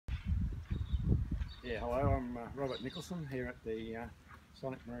Yeah, hello, I'm Robert Nicholson here at the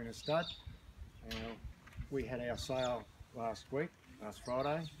Sohnic Merino stud. We had our sale last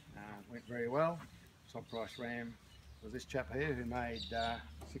Friday. Went very well. Top price ram was this chap here who made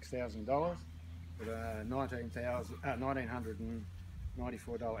 $6,000 with a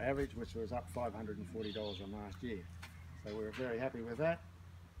 $1,994 average, which was up $540 on last year. So we were very happy with that.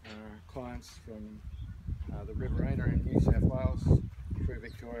 Clients from the Riverina in New South Wales through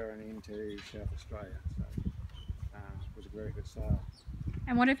Victoria and into South Australia. So it was a very good sale.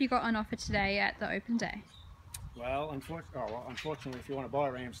 And what have you got on offer today at the open day? Well, unfortunately, if you want to buy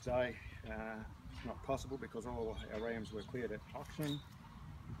rams today, it's not possible because all our rams were cleared at auction,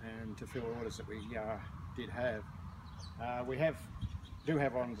 and to fill orders that we did have. We do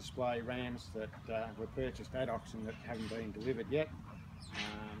have on display rams that were purchased at auction that haven't been delivered yet.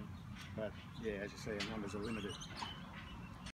 But yeah, as you see, our numbers are limited.